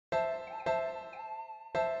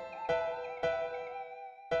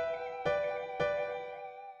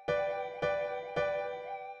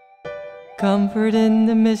Comfort in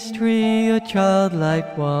the mystery, a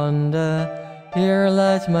childlike wonder. Here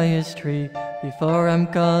lies my history before I'm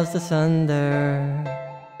cast asunder.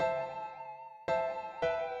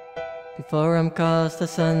 Before I'm cast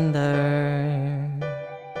asunder.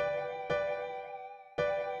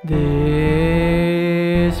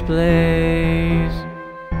 This place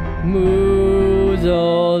moves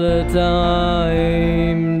all the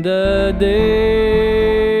time. The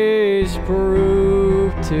days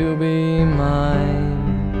prove to be mine.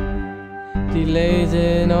 Delays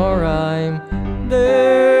in our rhyme.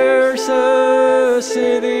 There's a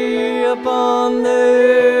city upon the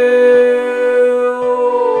hill,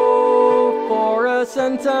 forests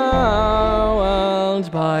and towns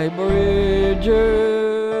by bridges.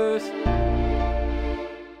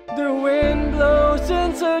 The wind blows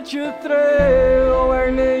in such a thrill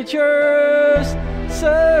where nature's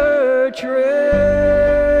such riches.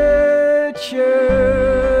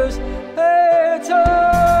 It's home.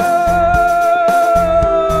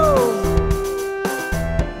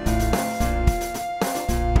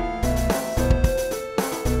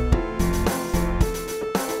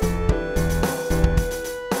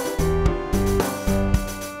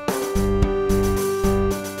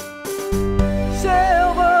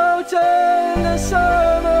 Sailboats in the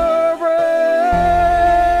summer breeze.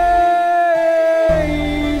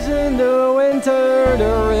 In the winter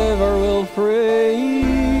the river will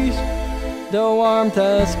freeze. The warmth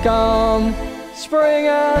has come, spring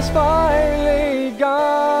has finally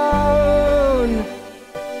gone.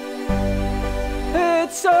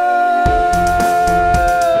 It's so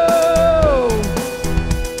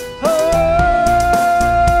home.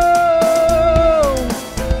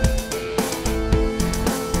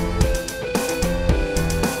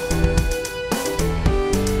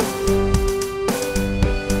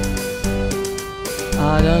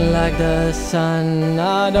 I don't like the sun,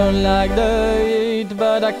 I don't like the heat,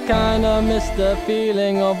 but I kinda miss the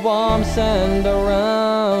feeling of warm sand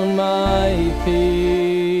around my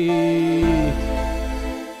feet.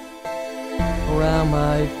 Around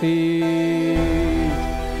my feet.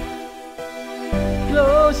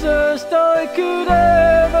 Closest I could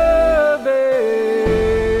ever be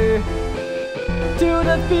to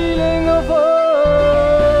that feeling